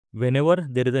Whenever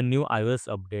there is a new iOS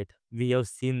update, we have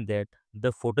seen that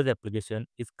the Photos application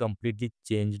is completely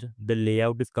changed, the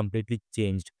layout is completely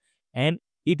changed, and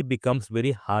it becomes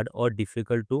very hard or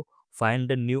difficult to find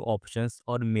the new options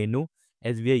or menu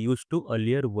as we are used to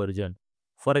earlier version.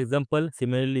 For example,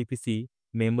 similarly, if you see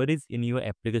memories in your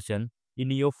application,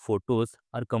 in your photos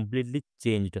are completely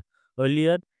changed.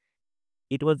 Earlier,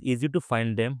 it was easy to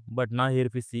find them, but now here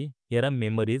if you see, here are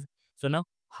memories. So now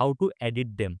how to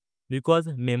edit them, because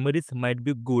memories might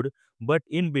be good, but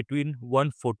in between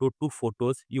one photo, two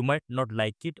photos, you might not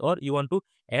like it, or you want to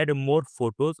add more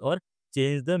photos or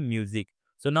change the music.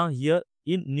 So now here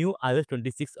in new iOS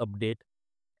 26 update,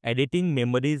 editing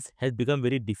memories has become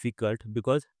very difficult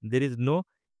because there is no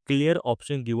clear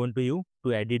option given to you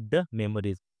to edit the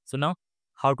memories. So now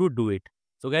how to do it?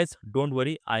 So guys, don't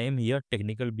worry, I am here,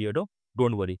 technical Beardo.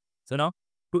 Don't worry. So now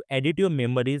to edit your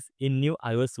memories in new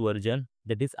iOS version,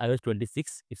 that is iOS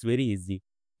 26, it's very easy.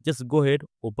 Just go ahead,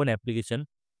 open application,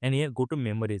 and here go to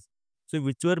memories. So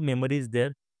whichever memory is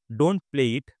there, don't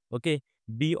play it. Okay,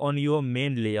 be on your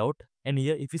main layout, and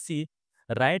here if you see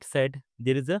right side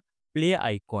there is a play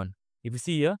icon. If you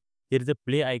see here, there is a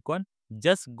play icon.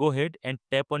 Just go ahead and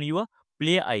tap on your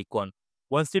play icon.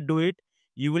 Once you do it,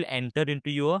 you will enter into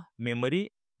your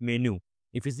memory menu.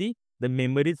 If you see, the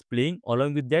memory is playing.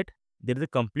 Along with that, there is a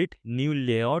complete new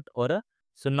layout or a.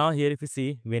 So now here if you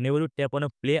see, whenever you tap on a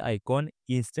play icon,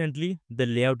 instantly the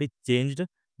layout is changed.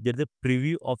 There is a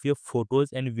preview of your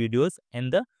photos and videos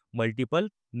and the multiple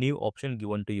new option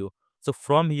given to you. So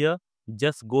from here,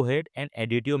 just go ahead and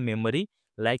edit your memory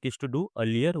like used to do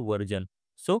earlier version.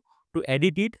 So to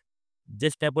edit it,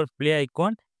 just tap on play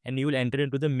icon and you will enter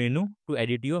into the menu to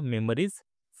edit your memories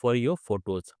for your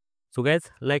photos. So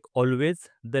guys, like always,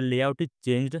 the layout is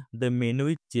changed, the menu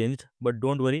is changed, but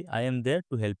don't worry, I am there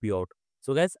to help you out.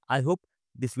 So guys, I hope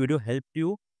this video helped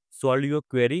you solve your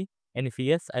query, and if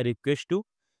yes, I request you,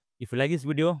 if you like this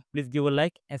video, please give a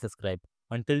like and subscribe.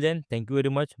 Until then, thank you very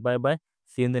much. Bye bye.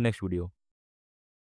 See you in the next video.